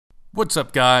What's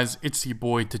up guys, it's your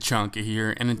boy Tachanka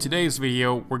here, and in today's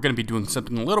video we're going to be doing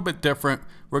something a little bit different.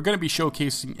 We're going to be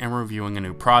showcasing and reviewing a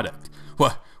new product.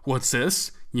 What's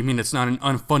this? You mean it's not an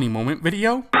unfunny moment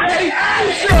video?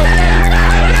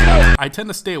 I tend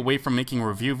to stay away from making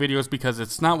review videos because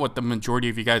it's not what the majority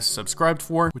of you guys subscribed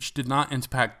for, which did not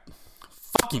impact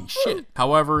fucking shit.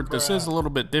 However, this is a little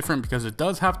bit different because it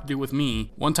does have to do with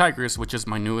me. OneTigris, which is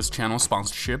my newest channel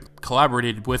sponsorship,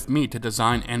 collaborated with me to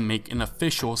design and make an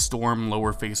official Storm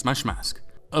lower face mesh mask.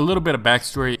 A little bit of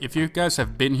backstory: if you guys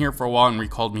have been here for a while and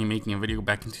recalled me making a video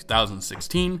back in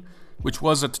 2016, which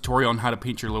was a tutorial on how to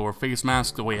paint your lower face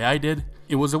mask the way I did.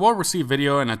 It was a well-received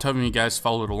video and a ton of you guys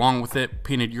followed along with it,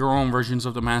 painted your own versions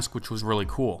of the mask, which was really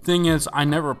cool. Thing is, I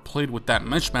never played with that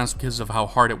mesh mask because of how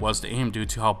hard it was to aim due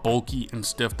to how bulky and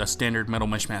stiff the standard metal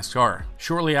mesh masks are.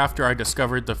 Shortly after I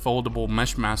discovered the foldable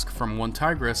mesh mask from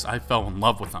OneTigris, I fell in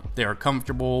love with them. They are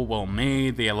comfortable, well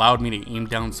made, they allowed me to aim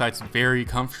down sights very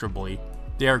comfortably.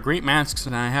 They are great masks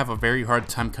and I have a very hard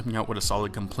time coming out with a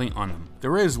solid complaint on them.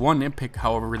 There is one nitpick,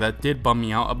 however, that did bum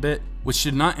me out a bit, which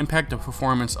did not impact the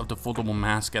performance of the foldable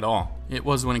mask at all. It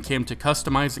was when it came to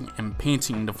customizing and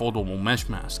painting the foldable mesh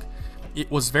mask.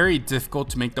 It was very difficult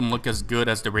to make them look as good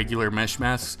as the regular mesh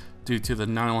masks due to the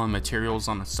nylon materials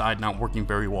on the side not working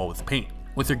very well with paint.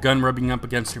 With your gun rubbing up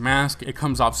against your mask, it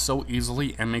comes off so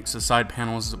easily and makes the side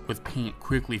panels with paint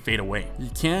quickly fade away. You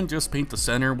can just paint the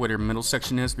center where your middle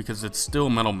section is because it's still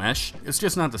metal mesh. It's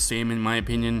just not the same in my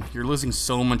opinion. You're losing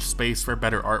so much space for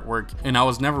better artwork, and I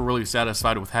was never really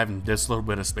satisfied with having this little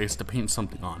bit of space to paint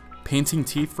something on. Painting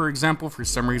teeth, for example, for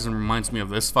some reason reminds me of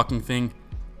this fucking thing.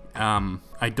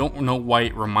 I don't know why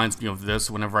it reminds me of this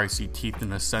whenever I see teeth in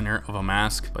the center of a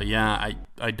mask, but yeah,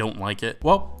 I don't like it.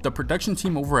 Well, the production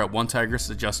team over at OneTigris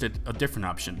suggested a different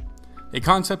option, a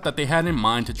concept that they had in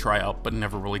mind to try out but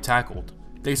never really tackled.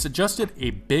 They suggested a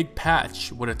big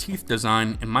patch with a teeth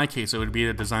design. In my case, it would be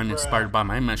a design inspired by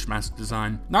my mesh mask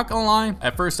design. Not gonna lie,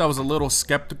 at first I was a little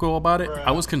skeptical about it. I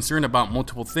was concerned about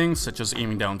multiple things such as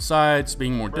aiming down sights,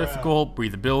 being more difficult,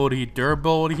 breathability,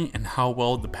 durability, and how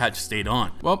well the patch stayed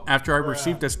on. Well, after I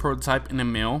received this prototype in the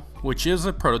mail, which is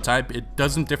a prototype, it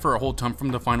doesn't differ a whole ton from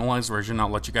the finalized version. I'll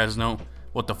let you guys know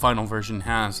what the final version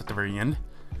has at the very end.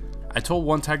 I told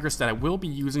OneTigris that I will be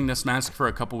using this mask for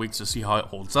a couple weeks to see how it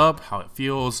holds up, how it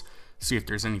feels, see if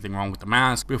there's anything wrong with the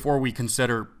mask, before we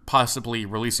consider possibly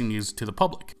releasing these to the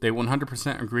public. They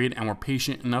 100% agreed and were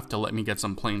patient enough to let me get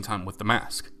some playing time with the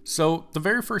mask. So the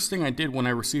very first thing I did when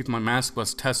I received my mask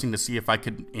was testing to see if I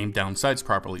could aim down sights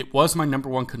properly. It was my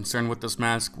 #1 concern with this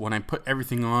mask. When I put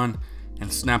everything on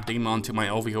and snapped aim onto my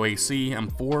LVOAC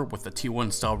M4 with the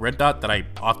T1 style red dot that I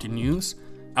often use,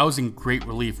 I was in great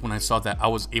relief when I saw that I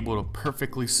was able to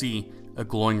perfectly see a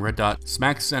glowing red dot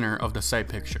smack center of the sight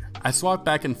picture. I swapped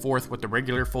back and forth with the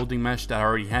regular folding mesh that I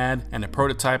already had and the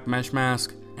prototype mesh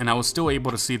mask, and I was still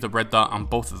able to see the red dot on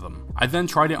both of them. I then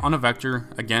tried it on a vector.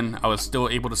 Again, I was still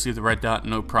able to see the red dot,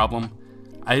 no problem.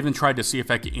 I even tried to see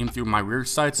if I could aim through my rear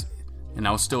sights, and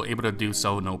I was still able to do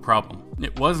so, no problem.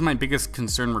 It was my biggest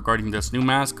concern regarding this new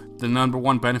mask. The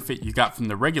 #1 benefit you got from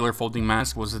the regular folding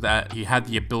mask was that you had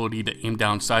the ability to aim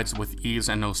down sights with ease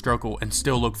and no struggle and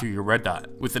still look through your red dot.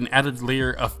 With an added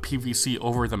layer of PVC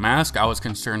over the mask, I was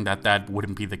concerned that that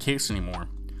wouldn't be the case anymore.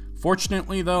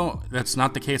 Fortunately though, that's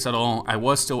not the case at all. I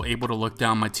was still able to look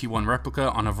down my T1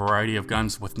 replica on a variety of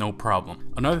guns with no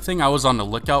problem. Another thing I was on the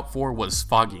lookout for was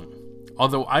fogging.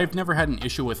 Although I've never had an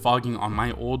issue with fogging on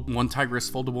my old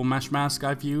OneTigris foldable mesh mask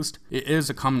I've used, it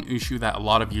is a common issue that a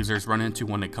lot of users run into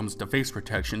when it comes to face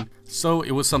protection, so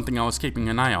it was something I was keeping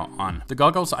an eye out on. The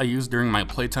goggles I used during my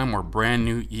playtime were brand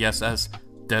new ESS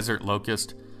Desert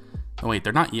Locust. Oh wait,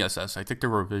 they're not ESS, I think they're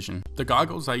Revision. The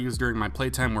goggles I used during my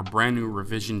playtime were brand new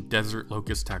Revision Desert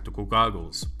Locust tactical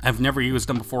goggles. I've never used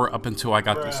them before up until I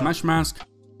got this mesh mask.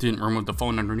 Didn't remove the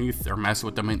phone underneath or mess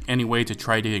with them in any way to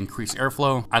try to increase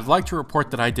airflow. I'd like to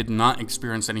report that I did not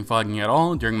experience any fogging at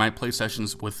all during my play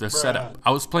sessions with this setup.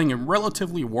 I was playing in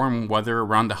relatively warm weather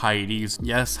around the high 80s.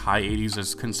 Yes, high 80s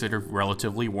is considered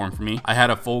relatively warm for me. I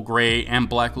had a full gray and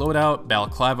black loadout,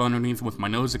 balaclava underneath with my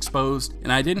nose exposed,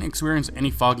 and I didn't experience any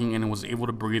fogging and was able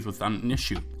to breathe without an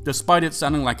issue, despite it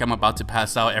sounding like I'm about to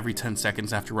pass out every 10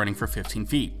 seconds after running for 15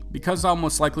 feet. Because I'll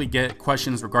most likely get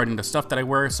questions regarding the stuff that I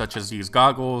wear, such as these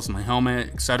goggles, my helmet,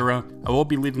 etc. I will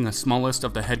be leaving a small list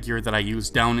of the headgear that I use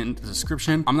down in the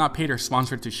description. I'm not paid or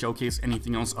sponsored to showcase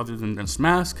anything else other than this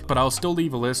mask, but I'll still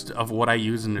leave a list of what I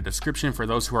use in the description for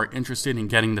those who are interested in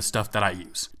getting the stuff that I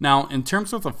use. Now, in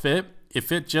terms of the fit, It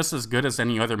fit just as good as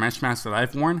any other mesh mask that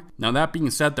I've worn. Now that being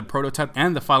said, the prototype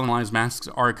and the finalized masks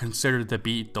are considered to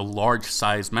be the large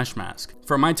size mesh mask.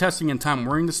 For my testing and time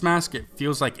wearing this mask, it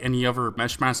feels like any other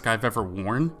mesh mask I've ever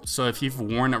worn. So if you've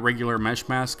worn a regular mesh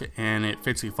mask and it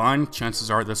fits you fine,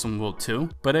 chances are this one will too.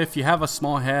 But if you have a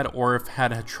small head or if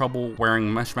had trouble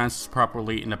wearing mesh masks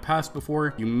properly in the past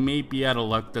before, you may be out of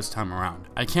luck this time around.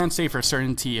 I can't say for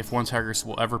certainty if OneTigris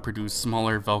will ever produce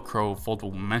smaller Velcro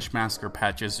foldable mesh mask or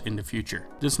patches in the future.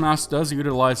 This mask does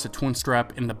utilize the twin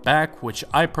strap in the back, which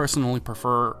I personally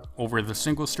prefer over the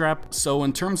single strap. So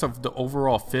in terms of the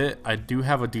overall fit, I do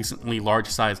have a decently large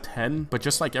sized head, but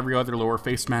just like every other lower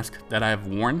face mask that I have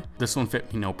worn, this one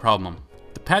fit me no problem.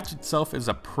 The patch itself is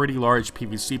a pretty large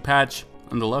PVC patch.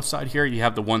 On the left side here you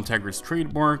have the OneTigris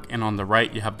trademark, and on the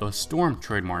right you have the Storm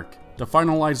trademark. The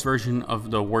finalized version of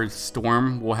the word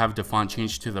Storm will have the font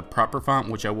changed to the proper font,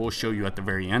 which I will show you at the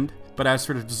very end. But as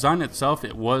for the design itself,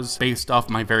 it was based off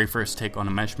my very first take on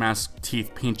a mesh mask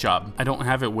teeth paint job. I don't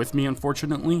have it with me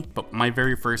unfortunately, but my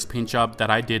very first paint job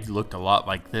that I did looked a lot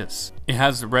like this. It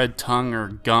has the red tongue or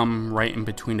gum right in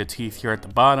between the teeth here at the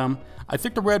bottom. I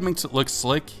think the red makes it look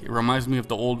slick. It reminds me of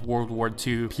the old World War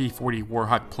II P-40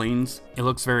 Warhawk planes. It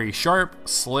looks very sharp,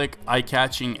 slick,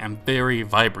 eye-catching, and very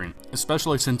vibrant,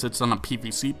 especially since it's on a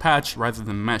PVC patch rather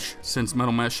than mesh, since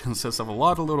metal mesh consists of a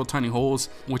lot of little tiny holes,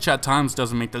 which at times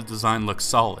doesn't make the design look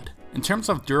solid. In terms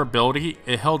of durability,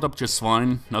 it held up just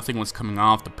fine. Nothing was coming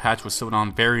off. The patch was sewed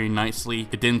on very nicely.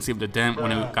 It didn't seem to dent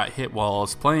when it got hit while I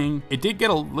was playing. It did get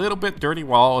a little bit dirty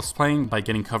while I was playing by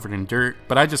getting covered in dirt,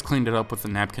 but I just cleaned it up with a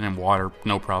napkin and water,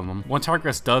 no problem.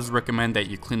 OneTigris does recommend that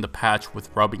you clean the patch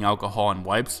with rubbing alcohol and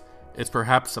wipes. It's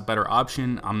perhaps a better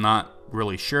option. I'm not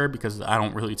really sure because I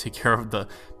don't really take care of the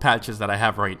patches that I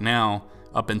have right now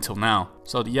up until now.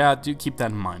 So yeah, do keep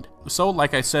that in mind. So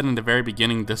like I said in the very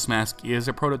beginning, this mask is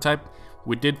a prototype.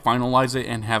 We did finalize it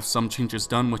and have some changes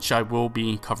done, which I will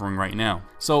be covering right now.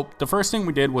 So the first thing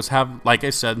we did was have, like I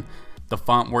said, the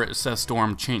font where it says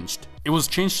Storm changed. It was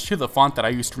changed to the font that I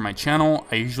used for my channel.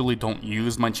 I usually don't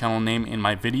use my channel name in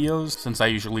my videos since I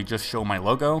usually just show my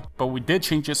logo, but we did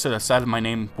change it so the side of my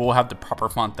name will have the proper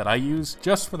font that I use,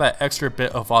 just for that extra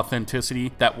bit of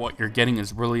authenticity that what you're getting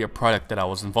is really a product that I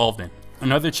was involved in.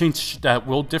 Another change that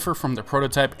will differ from the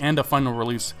prototype and the final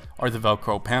release are the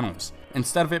Velcro panels.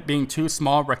 Instead of it being two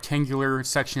small rectangular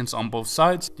sections on both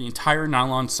sides, the entire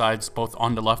nylon sides, both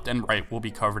on the left and right, will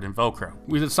be covered in Velcro.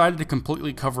 We decided to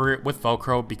completely cover it with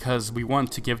Velcro because we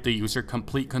want to give the user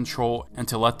complete control and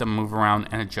to let them move around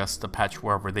and adjust the patch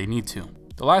wherever they need to.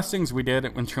 The last things we did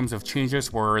in terms of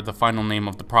changes were the final name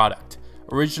of the product.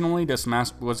 Originally, this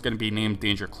mask was going to be named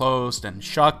Danger Close, then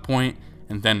Shock Point,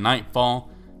 and then Nightfall.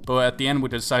 But at the end we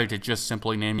decided to just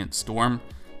simply name it Storm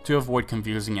to avoid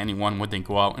confusing anyone when they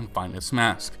go out and find this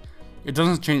mask. It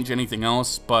doesn't change anything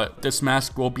else, but this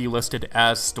mask will be listed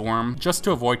as Storm just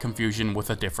to avoid confusion with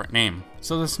a different name.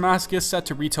 So this mask is set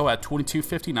to retail at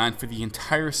 $22.59 for the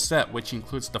entire set, which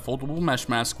includes the foldable mesh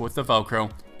mask with the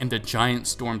Velcro and the giant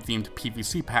Storm themed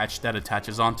PVC patch that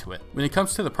attaches onto it. When it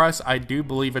comes to the price, I do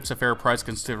believe it's a fair price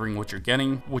considering what you're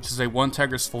getting, which is a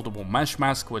OneTigris foldable mesh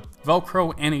mask with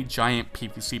Velcro and a giant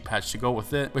PVC patch to go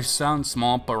with it, which sounds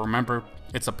small, but remember,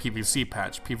 it's a PVC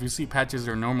patch. PVC patches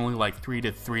are normally like 3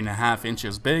 to 3.5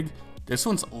 inches big. This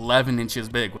one's 11 inches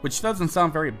big, which doesn't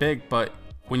sound very big, but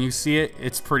when you see it,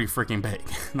 it's pretty freaking big.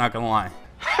 Not gonna lie.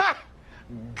 Ha!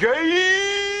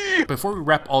 Gay! Before we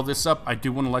wrap all this up, I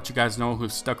do want to let you guys know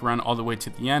who've stuck around all the way to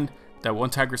the end that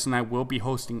OneTigris and I will be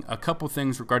hosting a couple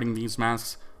things regarding these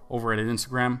masks over at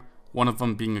Instagram. One of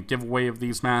them being a giveaway of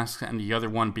these masks and the other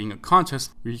one being a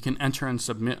contest where you can enter and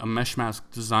submit a mesh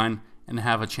mask design and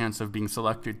have a chance of being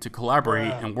selected to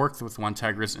collaborate and work with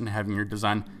OneTigris and having your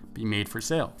design be made for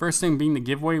sale. First thing being the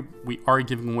giveaway, we are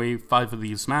giving away 5 of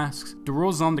these masks. The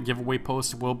rules on the giveaway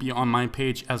post will be on my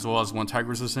page as well as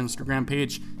OneTigris' Instagram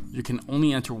page. You can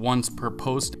only enter once per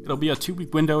post. It'll be a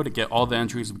 2-week window to get all the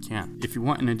entries we can. If you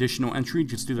want an additional entry,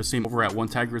 just do the same over at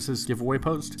OneTigris' giveaway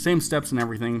post. Same steps and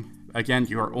everything. Again,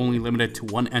 you are only limited to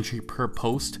 1 entry per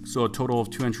post, so a total of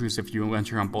 2 entries if you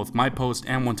enter on both my post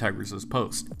and OneTigris'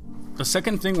 post. The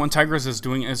second thing OneTigris is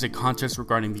doing is a contest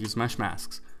regarding these mesh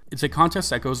masks. It's a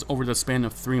contest that goes over the span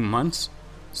of 3 months.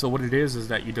 So what it is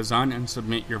that you design and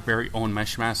submit your very own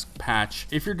mesh mask patch.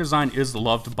 If your design is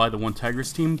loved by the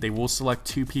OneTigris team, they will select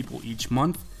 2 people each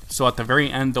month. So at the very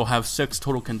end, they'll have 6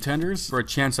 total contenders for a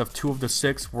chance of 2 of the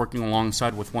 6 working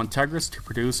alongside with OneTigris to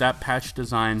produce that patch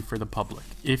design for the public.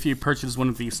 If you purchase one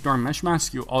of these Storm mesh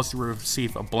masks, you also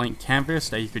receive a blank canvas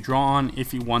that you could draw on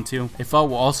if you want to. A file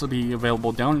will also be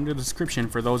available down in the description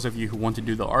for those of you who want to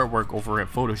do the artwork over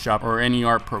at Photoshop or any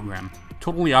art program.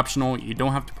 Totally optional, you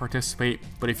don't have to participate,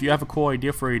 but if you have a cool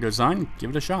idea for a design, give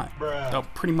it a shot. That'll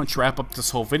pretty much wrap up this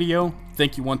whole video.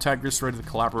 Thank you OneTigris for the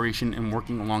collaboration and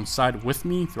working alongside with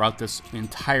me throughout this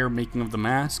entire making of the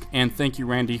mask. And thank you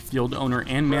Randy, field owner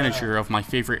and manager of my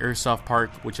favorite airsoft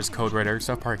park, which is Code Red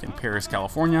Airsoft Park in Paris,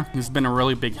 California. He's been a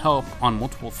really big help on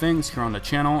multiple things here on the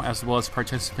channel, as well as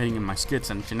participating in my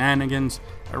skits and shenanigans.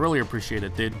 I really appreciate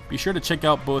it, dude. Be sure to check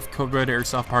out both Code Red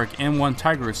Airsoft Park and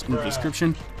OneTigris in the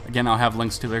description. Again, I'll have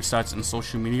links to their sites and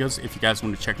social medias if you guys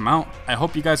want to check them out. I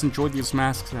hope you guys enjoyed these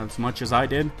masks as much as I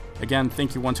did. Again,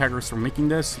 thank you OneTigris for making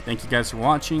this. Thank you guys for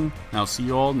watching, and I'll see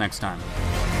you all next time.